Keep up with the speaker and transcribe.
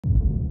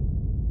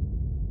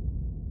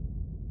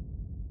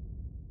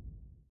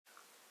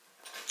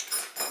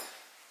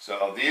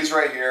So these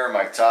right here are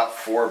my top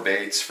 4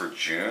 baits for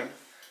June,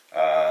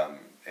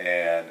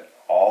 and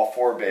all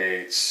 4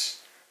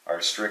 baits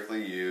are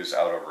strictly used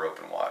out over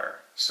open water.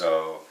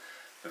 So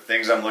the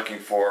things I'm looking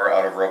for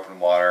out over open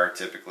water,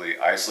 typically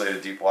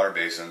isolated deep water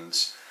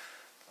basins,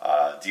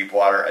 deep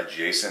water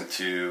adjacent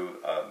to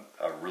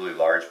a really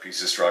large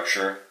piece of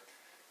structure,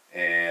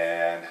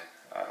 and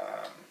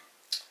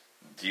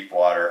deep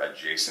water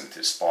adjacent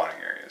to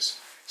spawning areas.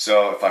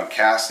 So if I'm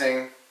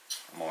casting,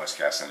 I'm always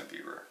casting a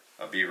beaver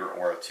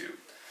or a tube.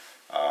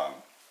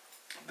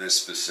 This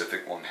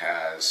specific one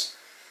has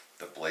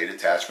the blade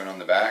attachment on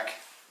the back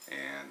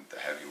and the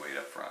heavy weight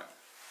up front.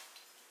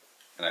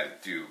 And I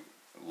do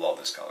love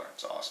this color.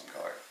 It's an awesome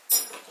color.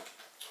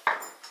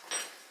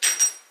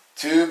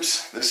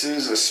 Tubes. This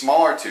is a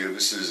smaller tube.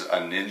 This is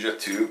a Ninja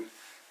tube.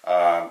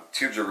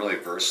 Tubes are really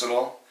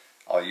versatile.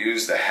 I'll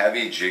use the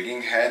heavy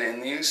jigging head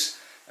in these,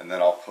 and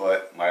then I'll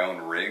put my own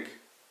rig.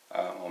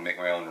 I'll make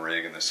my own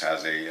rig, and this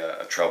has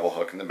a treble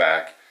hook in the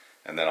back,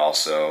 and then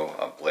also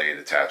a blade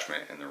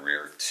attachment in the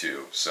rear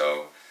too.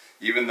 So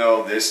even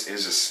though this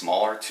is a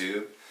smaller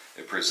tube,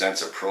 it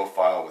presents a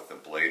profile with the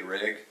blade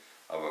rig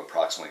of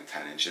approximately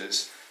 10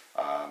 inches.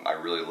 I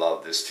really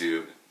love this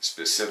tube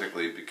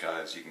specifically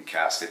because you can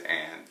cast it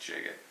and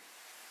jig it.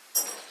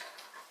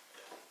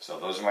 So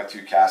those are my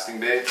 2 casting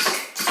baits.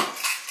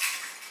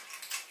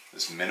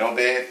 This minnow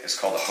bait is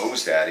called a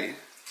Hose Daddy,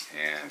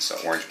 and it's an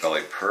orange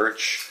belly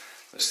perch.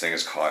 This thing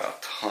has caught a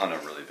ton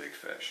of really big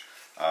fish.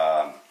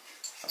 I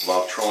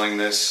love trolling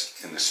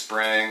this in the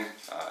spring.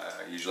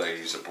 Usually I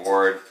use a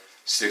board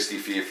 60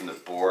 feet from the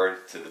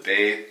board to the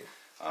bait,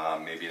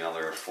 maybe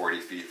another 40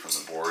 feet from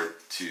the board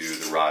to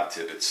the rod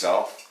tip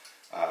itself.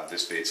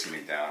 This bait's going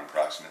to be down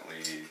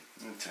approximately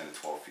 10 to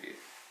 12 feet.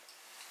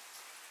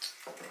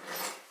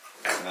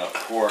 And then of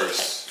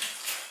course,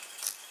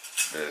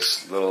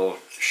 this little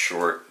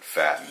short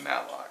fat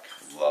matlock.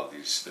 Love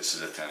these. This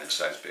is a 10-inch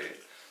size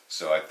bait.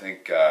 So I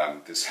think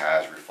this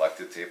has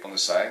reflective tape on the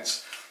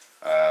sides.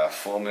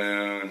 Full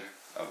moon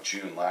of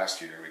June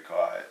last year, we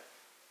caught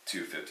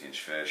 2 15-inch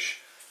fish.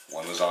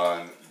 One was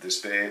on this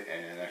bait,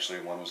 and actually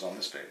one was on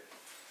this bait.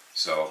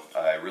 So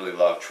I really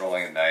love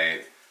trolling at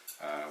night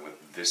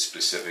with this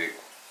specific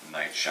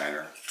night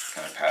shiner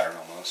kind of pattern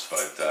almost.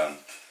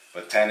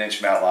 But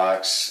 10-inch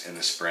matlocks in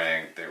the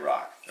spring, they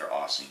rock. They're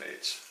awesome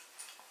baits.